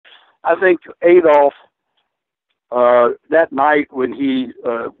I think Adolph, that night when we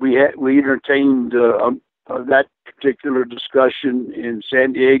entertained that particular discussion in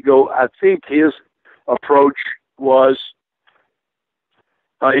San Diego, I think his approach was,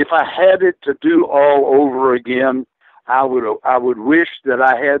 if I had it to do all over again, I would wish that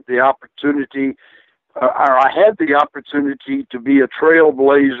I had the opportunity, or I had the opportunity to be a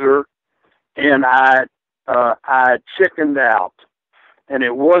trailblazer, and I chickened out, and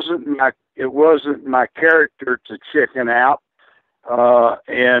it wasn't my character to chicken out,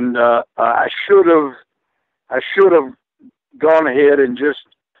 and I should have gone ahead and just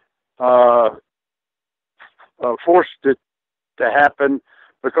forced it to happen,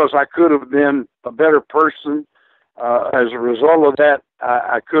 because I could have been a better person. As a result of that,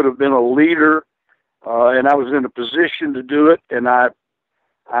 I could have been a leader, and I was in a position to do it. And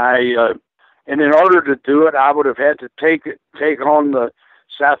and in order to do it, I would have had to take on the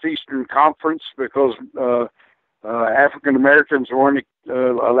Southeastern Conference, because African Americans weren't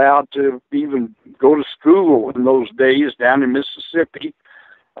allowed to even go to school in those days down in Mississippi.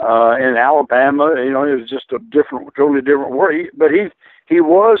 In Alabama, it was just totally different world. But he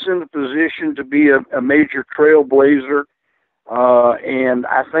was in a position to be a major trailblazer, and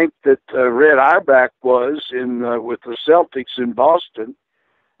I think that Red Auerbach was with the Celtics in Boston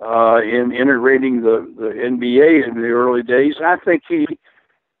in integrating the NBA in the early days. And I think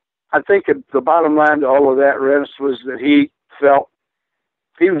the bottom line to all of that, Rennis, was that he felt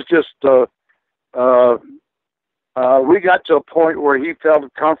he was just. We got to a point where he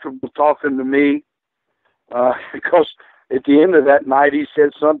felt comfortable talking to me, because at the end of that night, he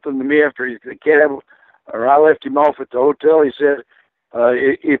said something to me after I left him off at the hotel. He said,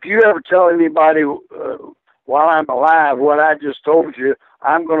 if you ever tell anybody while I'm alive what I just told you,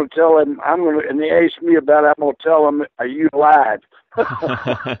 I'm going to tell them, and they ask me about it, I'm going to tell them, you lied. So